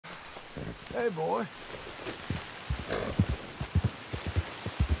Hey, boy.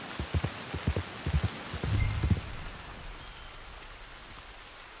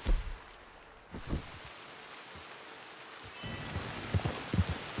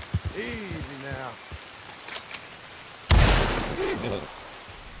 Easy now.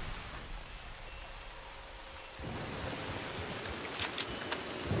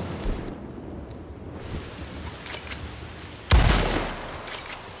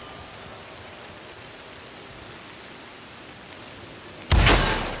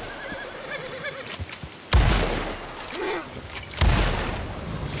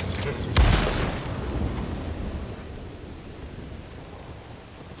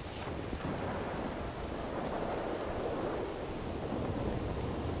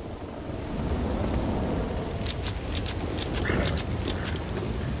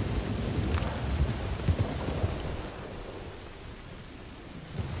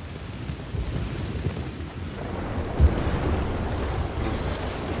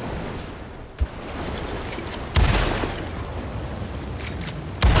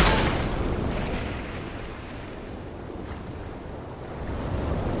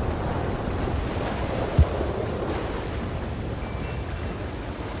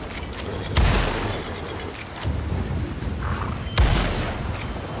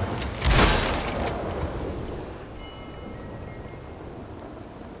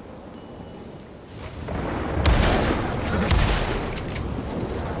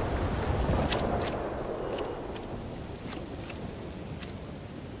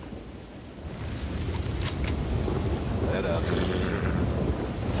 Let up.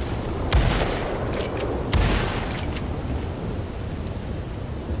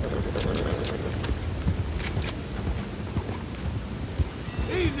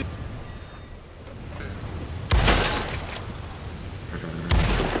 Easy.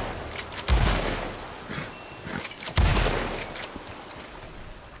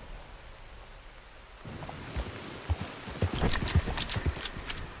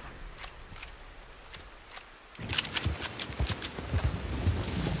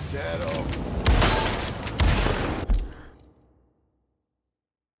 Shadow.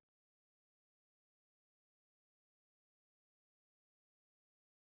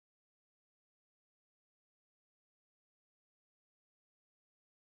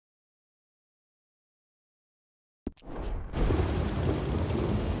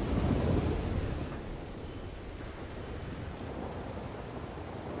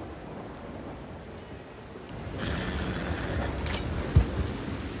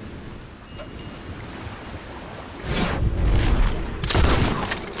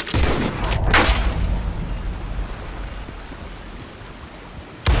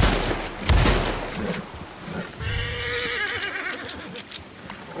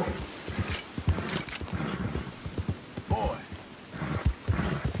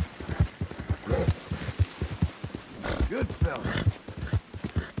 Good fella.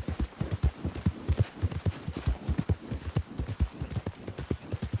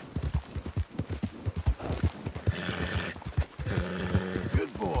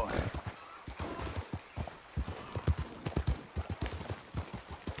 Good boy.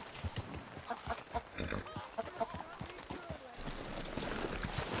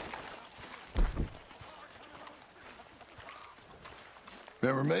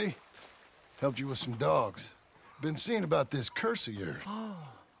 Remember me? Helped you with some dogs. Been seeing about this curse of yours. Oh,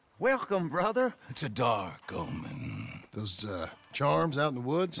 welcome, brother. It's a dark omen. Those, charms out in the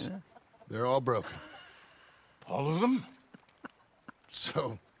woods? Yeah. They're all broken. All of them?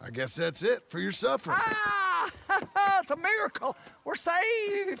 So, I guess that's it for your suffering. Ah! It's a miracle. We're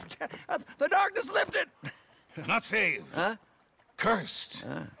saved. The darkness lifted. Not saved. Huh? Cursed.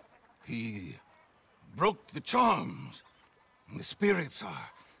 He broke the charms. And the spirits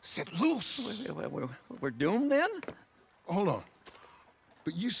are set loose. We're doomed then? Hold on.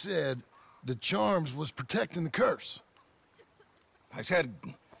 But you said the charms was protecting the curse. I said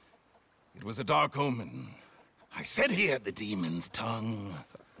it was a dark omen. I said he had the demon's tongue.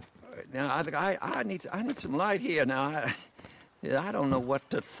 Now, I need some light here. Now, I don't know what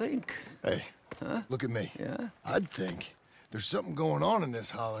to think. Hey, look at me. Yeah? I'd think there's something going on in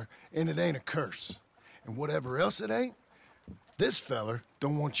this holler, and it ain't a curse. And whatever else it ain't, this feller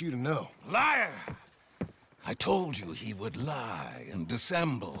don't want you to know. Liar! I told you he would lie and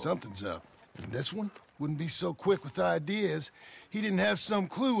dissemble. Something's up. And this one wouldn't be so quick with ideas. He didn't have some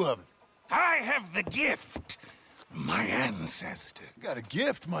clue of it. I have the gift. My ancestor. Got a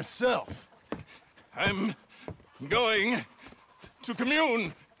gift myself. I'm going to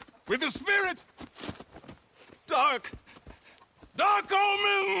commune with the spirits. Dark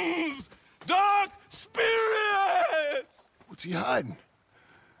omens! What's he hiding?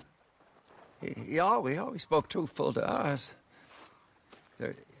 He always spoke truthful to us.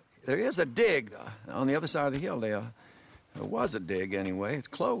 There is a dig on the other side of the hill there. There was a dig anyway. It's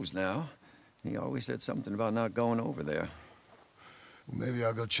closed now. He always said something about not going over there. Well, maybe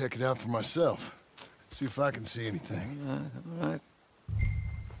I'll go check it out for myself. See if I can see anything. All right.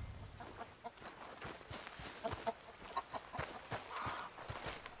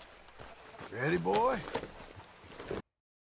 Ready, boy?